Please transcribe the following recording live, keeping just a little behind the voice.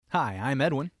Hi, I'm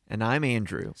Edwin. And I'm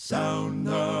Andrew. Sound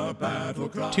the battle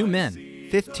cry. 2 men,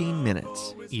 15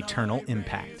 minutes. eternal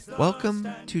impact. Welcome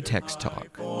to Text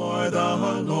Talk. For the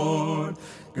Lord,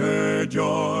 gird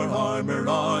your armor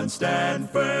on, stand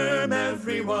firm,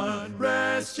 everyone.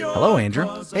 Rest your Hello,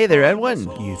 Andrew. Hey there, Edwin.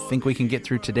 You think we can get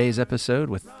through today's episode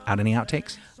without any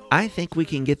outtakes? I think we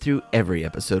can get through every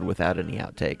episode without any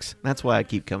outtakes. That's why I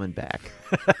keep coming back.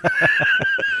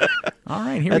 All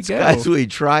right, here That's we go. as we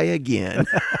try again.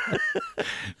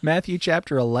 Matthew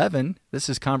chapter 11. This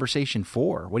is conversation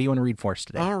 4. What do you want to read for us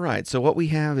today? All right, so what we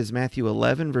have is Matthew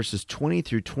 11, verses 20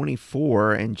 through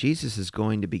 24, and Jesus is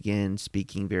going to begin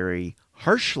speaking very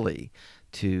harshly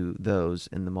to those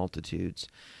in the multitudes.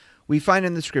 We find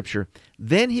in the scripture,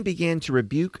 "Then he began to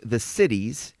rebuke the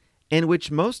cities in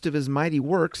which most of his mighty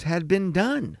works had been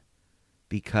done,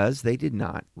 because they did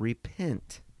not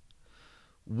repent.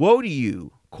 Woe to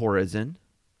you, Chorazin!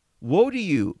 Woe to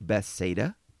you,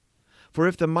 Bethsaida! For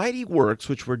if the mighty works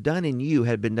which were done in you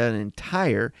had been done in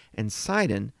Tyre and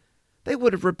Sidon, they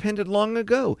would have repented long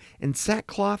ago in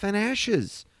sackcloth and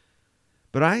ashes.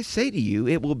 But I say to you,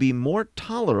 it will be more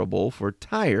tolerable for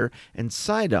Tyre and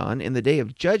Sidon in the day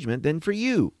of judgment than for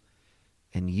you.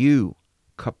 And you,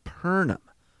 Capernaum,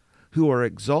 who are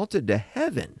exalted to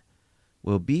heaven,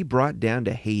 will be brought down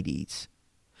to Hades.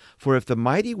 For if the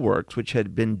mighty works which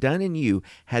had been done in you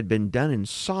had been done in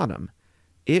Sodom,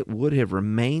 it would have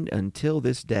remained until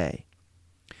this day.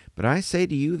 But I say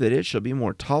to you that it shall be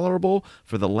more tolerable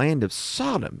for the land of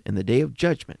Sodom in the day of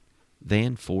judgment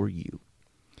than for you."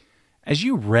 As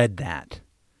you read that,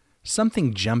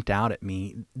 something jumped out at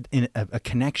me in a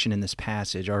connection in this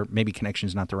passage, or maybe connection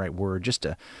is not the right word, just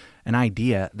an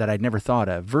idea that I'd never thought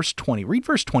of. Verse 20. Read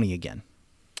verse 20 again.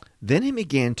 Then he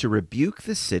began to rebuke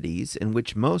the cities in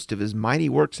which most of his mighty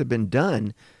works had been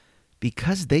done,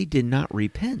 because they did not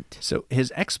repent. So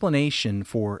his explanation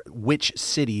for which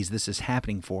cities this is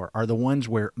happening for are the ones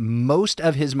where most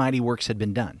of his mighty works had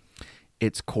been done.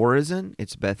 It's Chorazin,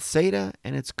 it's Bethsaida,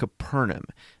 and it's Capernaum.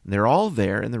 And they're all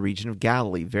there in the region of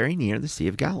Galilee, very near the Sea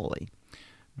of Galilee.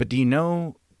 But do you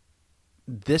know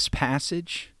this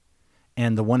passage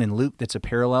and the one in Luke that's a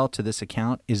parallel to this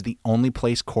account is the only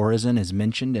place Chorazin is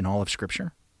mentioned in all of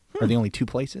Scripture? Or the only two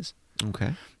places?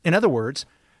 Okay. In other words,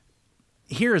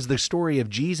 here is the story of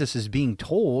Jesus is being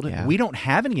told. Yeah. We don't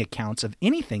have any accounts of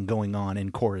anything going on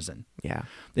in Chorazin. Yeah.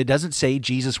 It doesn't say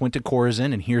Jesus went to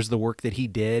Chorazin and here's the work that he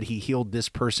did. He healed this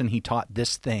person. He taught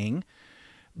this thing.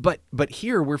 But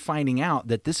here we're finding out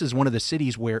that this is one of the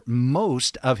cities where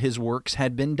most of his works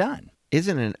had been done.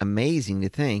 Isn't it amazing to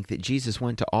think that Jesus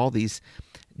went to all these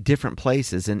different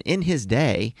places, and in his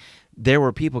day, there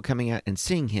were people coming out and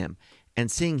seeing him and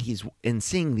seeing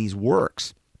these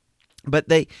works, but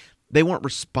they weren't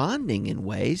responding in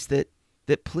ways that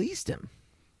pleased him.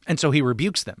 And so he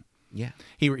rebukes them. Yeah.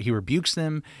 He rebukes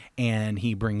them, and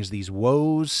he brings these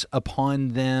woes upon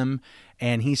them,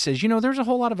 and he says, there's a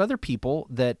whole lot of other people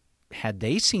that had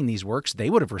they seen these works, they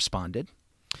would have responded.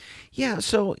 Yeah,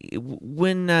 so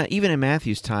when even in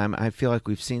Matthew's time, I feel like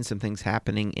we've seen some things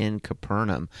happening in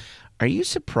Capernaum. Are you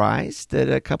surprised that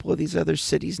a couple of these other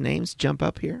cities' names jump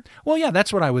up here? Well, yeah,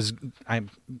 that's what I'm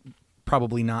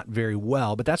probably not very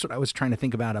well, but that's what I was trying to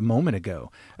think about a moment ago,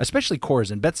 especially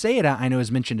Chorazin. Bethsaida, I know, is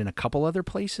mentioned in a couple other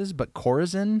places, but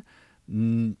Chorazin,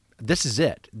 this is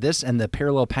it. This and the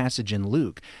parallel passage in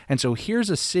Luke. And so here's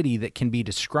a city that can be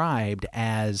described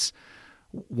as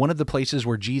one of the places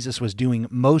where Jesus was doing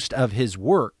most of his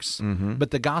works,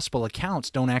 but the gospel accounts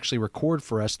don't actually record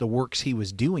for us the works he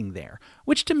was doing there,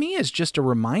 which to me is just a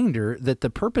reminder that the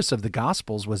purpose of the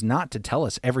gospels was not to tell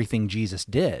us everything Jesus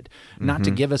did, not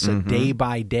to give us a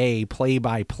day-by-day,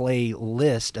 play-by-play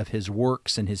list of his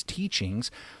works and his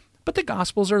teachings, but the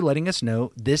Gospels are letting us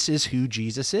know this is who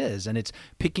Jesus is, and it's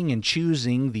picking and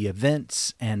choosing the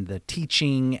events and the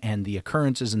teaching and the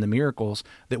occurrences and the miracles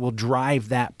that will drive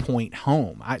that point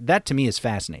home. That, to me, is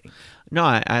fascinating. No,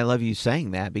 I love you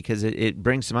saying that, because it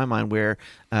brings to my mind where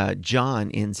John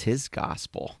ends his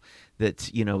Gospel, that,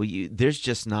 there's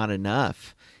just not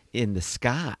enough in the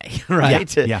sky,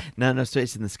 right? Yeah. Not enough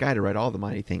space in the sky to write all the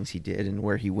mighty things he did and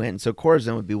where he went. So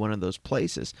Chorazin would be one of those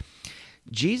places.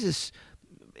 Jesus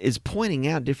is pointing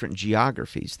out different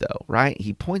geographies, though, right?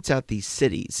 He points out these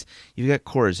cities. You've got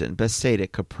Chorazin, Bethsaida,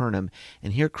 Capernaum,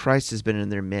 and here Christ has been in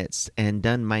their midst and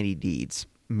done mighty deeds,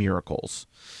 miracles.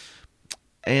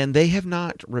 And they have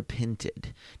not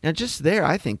repented. Now, just there,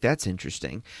 I think that's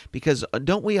interesting, because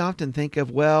don't we often think of,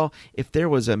 well, if there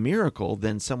was a miracle,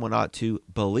 then someone ought to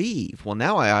believe. Well,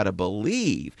 now I ought to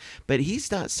believe. But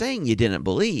he's not saying you didn't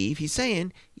believe. He's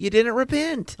saying You didn't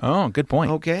repent. Oh, good point.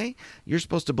 Okay? You're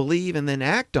supposed to believe and then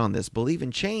act on this. Believe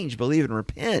and change. Believe and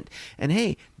repent. And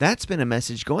hey, that's been a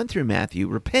message going through Matthew.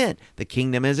 Repent. The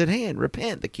kingdom is at hand.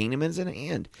 Repent. The kingdom is at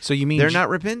hand. So you mean they're not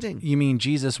repenting? You mean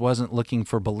Jesus wasn't looking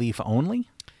for belief only?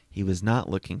 He was not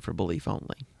looking for belief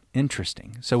only.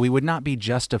 Interesting. So we would not be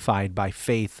justified by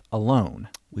faith alone.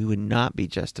 We would not be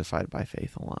justified by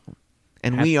faith alone.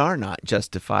 And we are not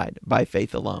justified by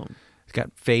faith alone. It's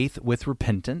got faith with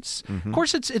repentance. Of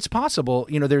course, it's possible.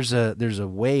 There's a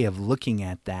way of looking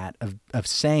at that, of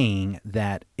saying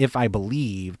that if I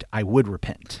believed, I would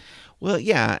repent. Well,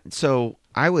 yeah. So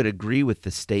I would agree with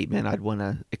the statement. I'd want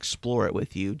to explore it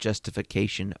with you.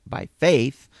 Justification by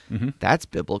faith. That's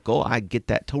biblical. I get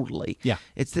that totally. Yeah.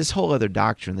 It's this whole other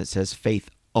doctrine that says faith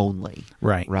only.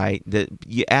 Right. Right. That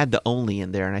you add the only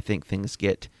in there, and I think things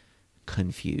get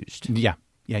confused. Yeah.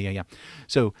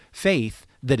 So faith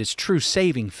that is true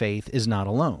saving faith is not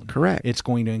alone. Correct. It's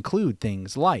going to include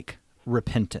things like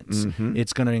repentance.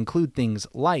 It's going to include things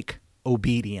like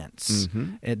obedience.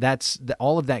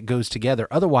 All of that goes together.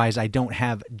 Otherwise, I don't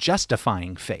have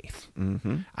justifying faith.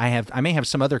 I may have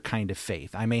some other kind of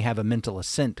faith. I may have a mental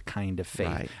assent kind of faith.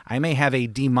 Right. I may have a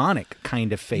demonic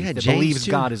kind of faith that James believes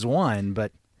 2. God is one,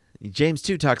 but James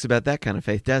 2 talks about that kind of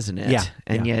faith, doesn't it? Yeah.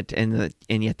 And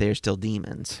yet they're still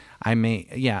demons.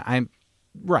 I'm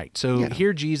right. So Yeah.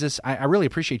 here, Jesus, I really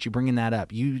appreciate you bringing that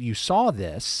up. You saw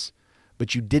this,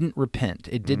 but you didn't repent.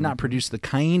 It did not produce the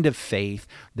kind of faith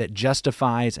that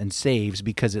justifies and saves,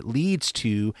 because it leads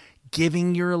to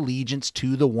giving your allegiance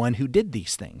to the one who did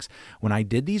these things. When I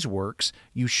did these works,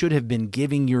 you should have been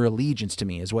giving your allegiance to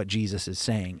me, is what Jesus is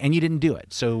saying. And you didn't do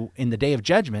it. So in the day of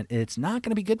judgment, it's not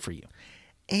going to be good for you.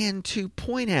 And to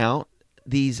point out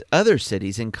these other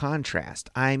cities in contrast,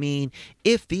 I mean,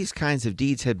 if these kinds of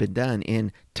deeds had been done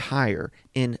in Tyre,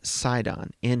 in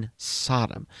Sidon, in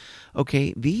Sodom,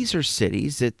 okay, these are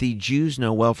cities that the Jews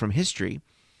know well from history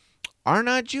are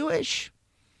not Jewish.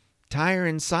 Tyre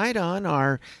and Sidon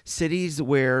are cities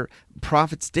where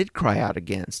prophets did cry out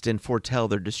against and foretell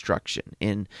their destruction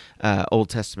in Old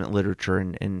Testament literature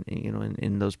and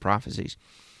in those prophecies.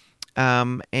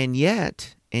 And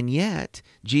yet,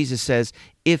 Jesus says,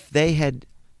 if they had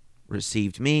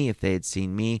received me, if they had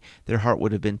seen me, their heart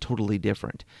would have been totally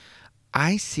different.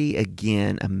 I see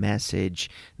again a message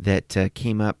that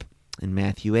came up in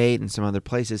Matthew 8 and some other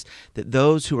places, that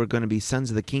those who are going to be sons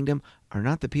of the kingdom are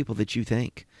not the people that you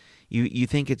think. You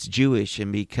think it's Jewish,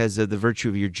 and because of the virtue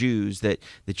of your Jews that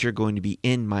you're going to be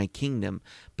in my kingdom,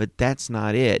 but that's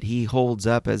not it. He holds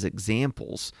up as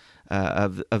examples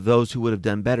of those who would have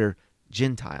done better,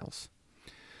 Gentiles.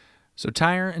 So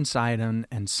Tyre and Sidon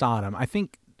and Sodom, I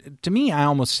think, to me, I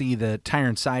almost see the Tyre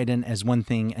and Sidon as one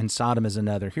thing and Sodom as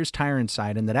another. Here's Tyre and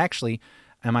Sidon that actually,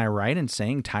 am I right in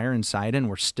saying Tyre and Sidon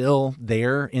were still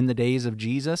there in the days of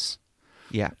Jesus?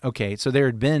 Yeah. Okay, so there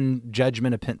had been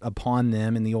judgment upon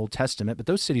them in the Old Testament, but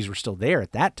those cities were still there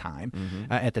at that time,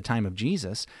 at the time of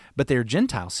Jesus, but they're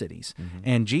Gentile cities.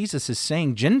 And Jesus is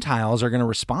saying Gentiles are going to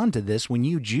respond to this when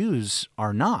you Jews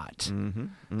are not.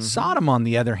 Sodom, on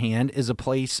the other hand, is a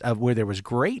place of where there was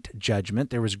great judgment,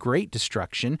 there was great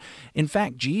destruction. In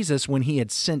fact, Jesus, when he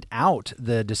had sent out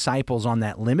the disciples on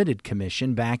that limited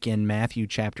commission back in Matthew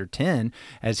chapter 10,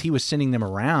 as he was sending them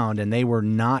around and they were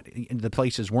not, the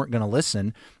places weren't going to listen,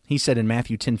 he said in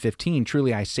Matthew 10:15,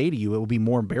 truly I say to you, it will be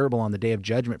more unbearable on the day of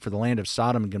judgment for the land of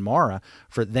Sodom and Gomorrah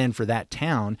than for that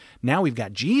town. Now we've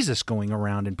got Jesus going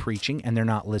around and preaching, and they're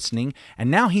not listening.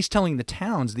 And now he's telling the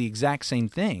towns the exact same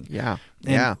thing. Yeah.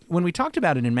 And when we talked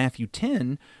about it in Matthew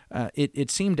 10,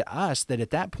 it seemed to us that at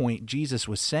that point Jesus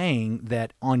was saying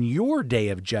that on your day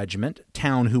of judgment,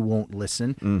 town who won't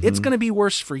listen, it's going to be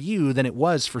worse for you than it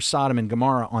was for Sodom and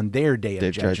Gomorrah on their day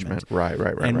of judgment. Right.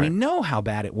 And we know how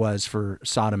bad it was for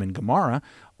Sodom and Gomorrah.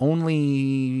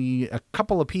 Only a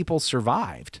couple of people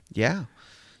survived. Yeah,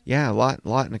 a lot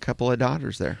and a couple of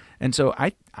daughters there. And so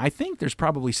I think there's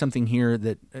probably something here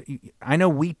that I know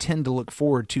we tend to look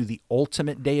forward to the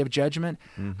ultimate day of judgment.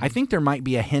 I think there might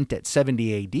be a hint at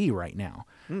 70 AD right now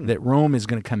that Rome is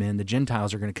going to come in, the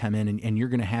Gentiles are going to come in, and you're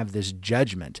going to have this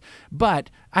judgment. But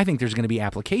I think there's going to be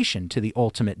application to the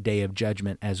ultimate day of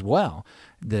judgment as well.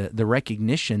 The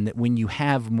recognition that when you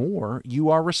have more, you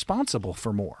are responsible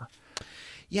for more.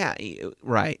 Yeah,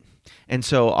 right. And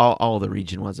so all the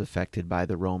region was affected by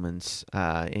the Romans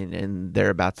in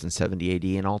thereabouts in 70 AD,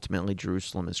 and ultimately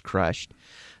Jerusalem is crushed.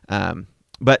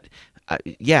 But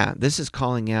this is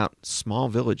calling out small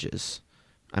villages.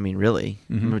 I mean, really,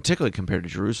 particularly compared to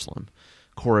Jerusalem,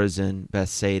 Chorazin,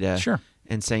 Bethsaida, Sure.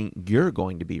 and saying you're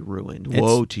going to be ruined.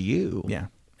 Woe to you. Yeah.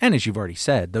 And as you've already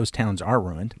said, those towns are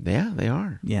ruined. Yeah, they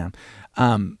are. Yeah.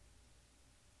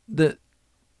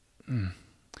 I'm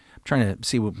trying to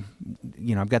see what,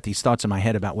 I've got these thoughts in my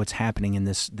head about what's happening in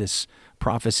this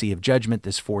prophecy of judgment,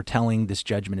 this foretelling, this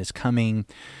judgment is coming.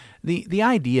 The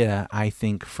idea, I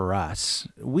think, for us,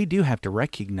 we do have to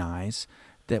recognize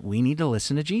that we need to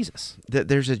listen to Jesus. That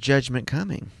there's a judgment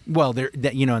coming. Well,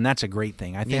 and that's a great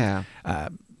thing. I think.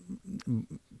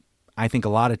 I think a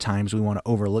lot of times we want to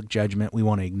overlook judgment. We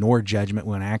want to ignore judgment.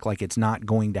 We want to act like it's not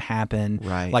going to happen.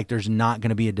 Right. Like there's not going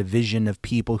to be a division of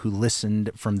people who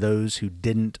listened from those who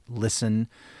didn't listen.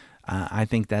 I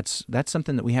think that's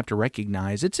something that we have to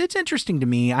recognize. It's interesting to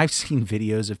me. I've seen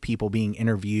videos of people being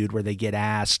interviewed where they get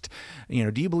asked, do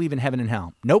you believe in heaven and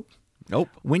hell? Nope.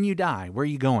 When you die, where are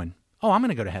you going? Oh, I'm going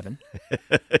to go to heaven.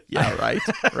 Yeah, right.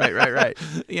 Right.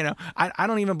 I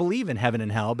don't even believe in heaven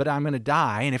and hell, but I'm going to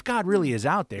die. And if God really is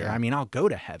out there, I'll go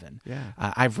to heaven. Yeah.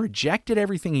 I've rejected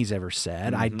everything he's ever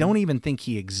said. I don't even think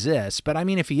he exists. But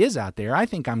if he is out there, I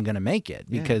think I'm going to make it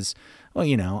because,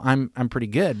 I'm pretty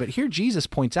good. But here Jesus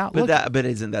points out, but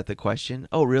isn't that the question?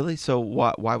 Oh, really? So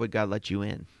why would God let you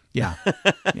in? Yeah.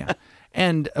 Yeah.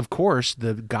 And of course,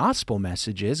 the gospel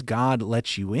message is God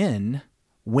lets you in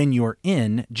when you're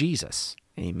in Jesus.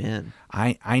 Amen.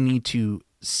 I need to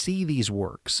see these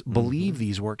works, believe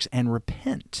these works, and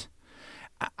repent.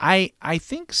 I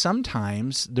think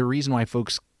sometimes the reason why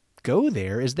folks go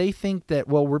there is they think that,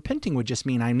 repenting would just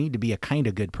mean I need to be a kind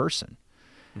of good person.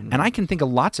 And I can think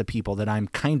of lots of people that I'm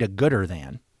kind of gooder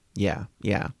than. Yeah.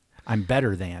 I'm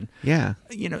better than. Yeah.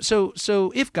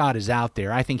 So if God is out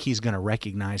there, I think he's going to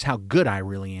recognize how good I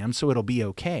really am, so it'll be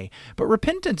okay. But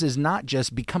repentance is not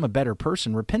just become a better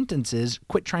person. Repentance is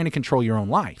quit trying to control your own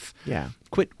life. Yeah.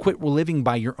 Quit living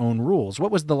by your own rules. What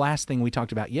was the last thing we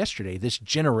talked about yesterday? This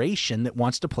generation that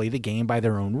wants to play the game by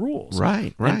their own rules.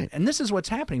 Right. And this is what's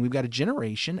happening. We've got a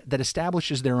generation that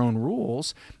establishes their own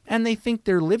rules, and they think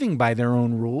they're living by their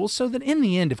own rules, so that in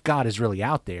the end, if God is really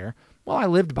out there, I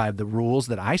lived by the rules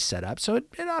that I set up, so it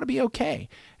ought to be okay.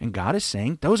 And God is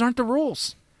saying, those aren't the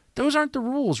rules. Those aren't the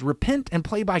rules. Repent and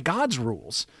play by God's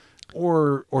rules,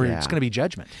 or it's going to be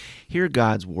judgment. Hear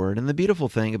God's word. And the beautiful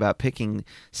thing about picking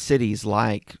cities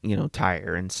like,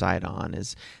 Tyre and Sidon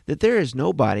is that there is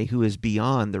nobody who is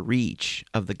beyond the reach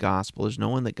of the gospel. There's no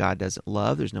one that God doesn't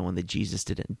love. There's no one that Jesus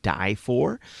didn't die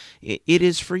for. It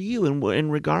is for you.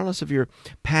 And regardless of your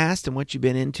past and what you've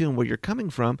been into and where you're coming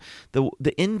from,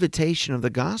 the invitation of the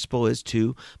gospel is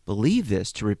to believe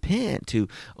this, to repent, to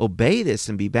obey this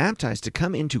and be baptized, to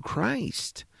come into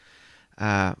Christ.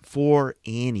 For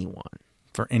anyone,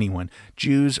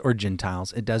 Jews or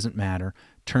Gentiles, it doesn't matter.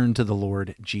 Turn to the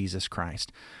Lord Jesus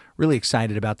Christ. Really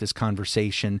excited about this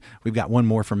conversation. We've got one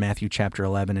more from Matthew chapter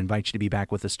 11. I invite you to be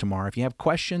back with us tomorrow. If you have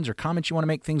questions or comments you want to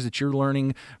make, things that you're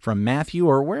learning from Matthew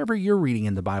or wherever you're reading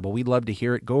in the Bible, we'd love to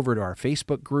hear it. Go over to our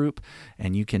Facebook group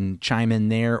and you can chime in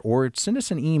there or send us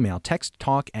an email,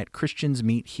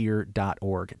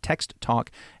 texttalk@christiansmeethere.org,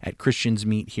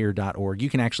 texttalk@christiansmeethere.org. You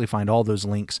can actually find all those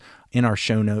links in our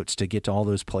show notes to get to all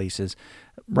those places.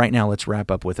 Right now, let's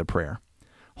wrap up with a prayer.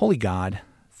 Holy God,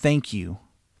 thank you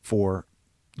for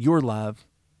your love,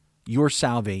 your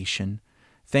salvation.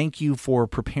 Thank you for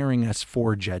preparing us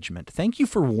for judgment. Thank you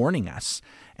for warning us.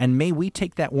 And may we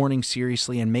take that warning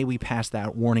seriously, and may we pass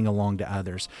that warning along to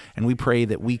others. And we pray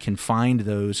that we can find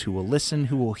those who will listen,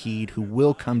 who will heed, who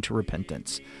will come to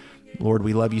repentance. Lord,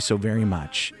 we love you so very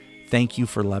much. Thank you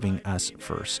for loving us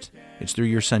first. It's through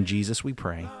your Son, Jesus, we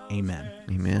pray. Amen.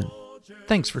 Amen.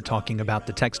 Thanks for talking about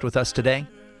the text with us today.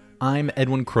 I'm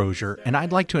Edwin Crozier, and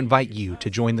I'd like to invite you to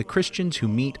join the Christians who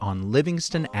meet on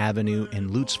Livingston Avenue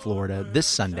in Lutz, Florida this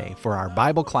Sunday for our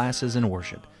Bible classes and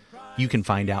worship. You can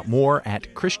find out more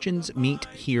at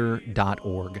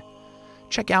christiansmeethere.org.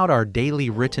 Check out our daily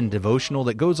written devotional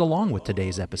that goes along with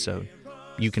today's episode.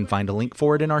 You can find a link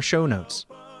for it in our show notes.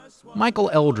 Michael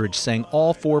Eldridge sang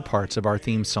all 4 parts of our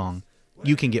theme song.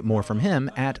 You can get more from him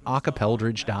at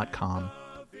acapeldridge.com.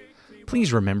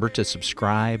 Please remember to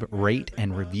subscribe, rate,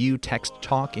 and review Text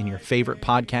Talk in your favorite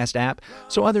podcast app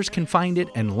so others can find it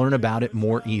and learn about it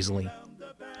more easily.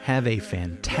 Have a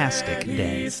fantastic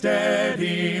day.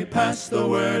 Steady, pass the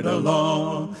word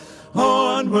along.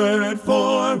 Onward,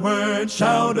 forward,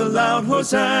 shout aloud,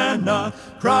 Hosanna.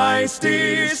 Christ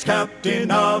is captain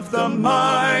of the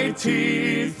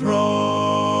mighty throne.